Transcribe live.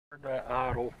That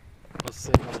idle. Let's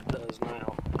see what it does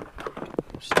now.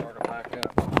 Start it back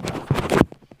up.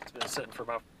 It's been sitting for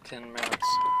about 10 minutes.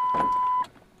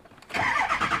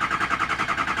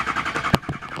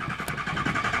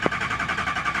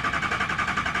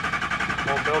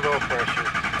 More build-up pressure.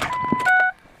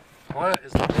 What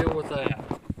is the deal with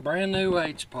that? Brand new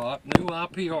H-pop, new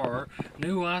IPR,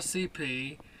 new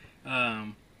ICP.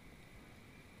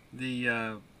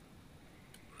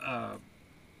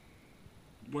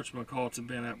 Whatchamacallits have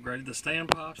been upgraded. The stand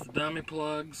pops, the dummy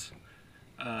plugs,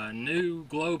 new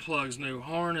glow plugs, new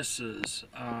harnesses,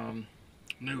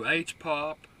 new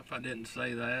H-pop, if I didn't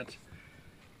say that.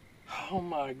 Oh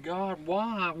my God,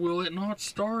 why will it not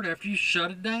start after you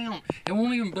shut it down? It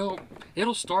won't even build.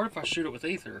 It'll start if I shoot it with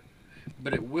ether,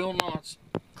 but it will not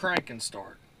crank and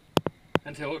start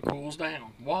until it cools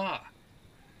down. Why?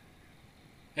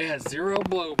 It has zero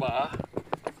blow-by.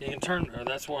 You can turn, or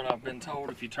that's what I've been told,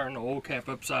 if you turn the oil cap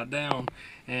upside down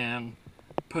and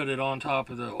put it on top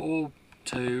of the oil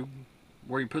tube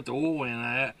where you put the oil in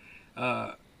at,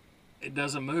 it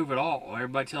doesn't move at all.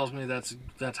 Everybody tells me that's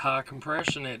high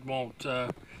compression. It won't,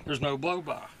 there's no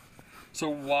blow-by. So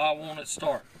why won't it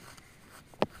start?